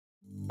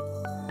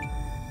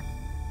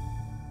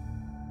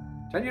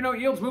10-year note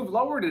yields moved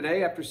lower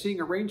today after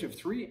seeing a range of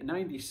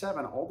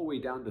 397 all the way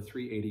down to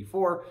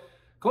 384.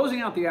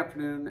 Closing out the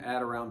afternoon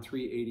at around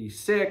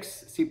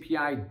 386.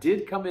 CPI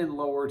did come in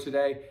lower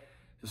today,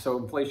 so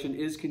inflation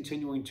is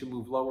continuing to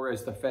move lower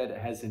as the Fed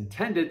has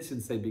intended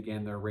since they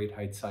began their rate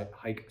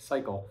hike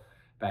cycle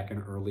back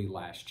in early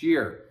last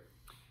year.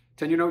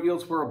 10-year note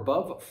yields were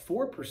above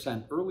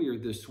 4% earlier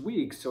this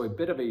week, so a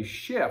bit of a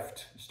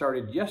shift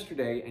started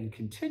yesterday and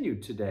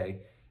continued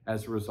today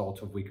as a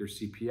result of weaker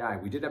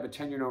CPI. We did have a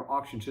 10-year note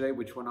auction today,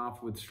 which went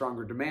off with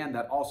stronger demand.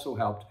 That also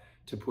helped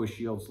to push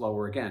yields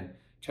lower again.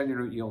 10-year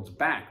note yields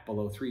back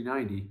below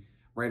 390,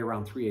 right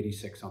around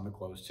 386 on the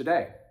close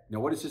today. Now,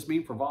 what does this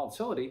mean for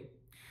volatility?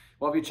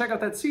 Well, if you check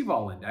out that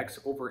CVol index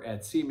over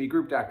at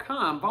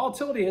cmegroup.com,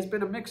 volatility has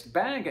been a mixed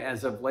bag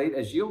as of late.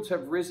 As yields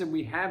have risen,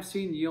 we have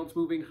seen yields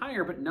moving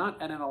higher, but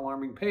not at an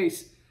alarming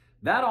pace.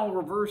 That all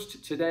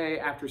reversed today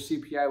after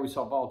CPI. We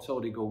saw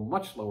volatility go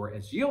much lower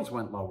as yields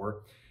went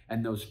lower,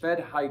 and those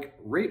Fed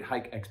rate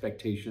hike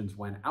expectations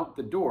went out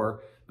the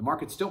door. The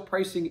market's still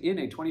pricing in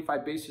a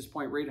 25 basis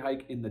point rate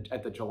hike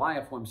at the July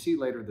FOMC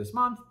later this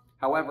month.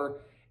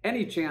 However,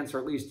 any chance, or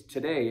at least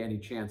today, any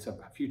chance of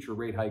future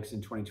rate hikes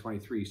in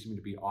 2023 seem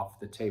to be off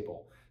the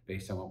table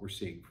based on what we're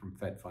seeing from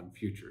Fed fund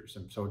futures.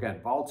 And so again,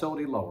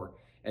 volatility lower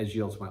as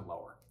yields went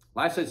lower.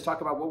 Lastly, let's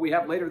talk about what we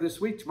have later this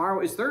week.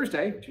 Tomorrow is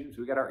Thursday, which means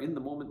we got our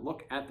in-the-moment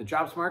look at the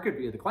jobs market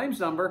via the claims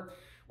number.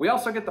 We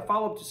also get the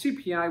follow-up to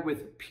CPI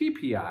with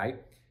PPI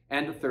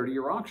and a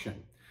 30-year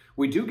auction.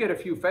 We do get a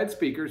few Fed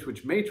speakers,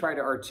 which may try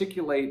to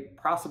articulate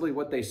possibly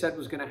what they said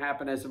was going to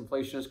happen as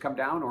inflation has come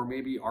down, or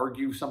maybe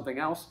argue something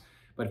else.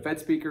 But Fed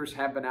speakers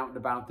have been out and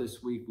about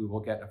this week. We will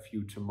get a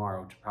few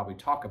tomorrow to probably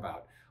talk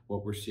about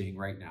what we're seeing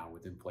right now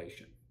with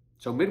inflation.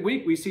 So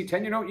midweek, we see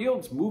 10-year note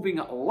yields moving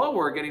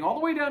lower, getting all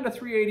the way down to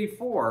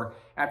 384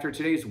 after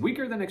today's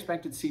weaker than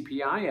expected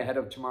CPI ahead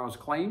of tomorrow's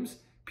claims,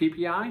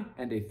 PPI,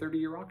 and a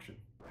 30-year auction.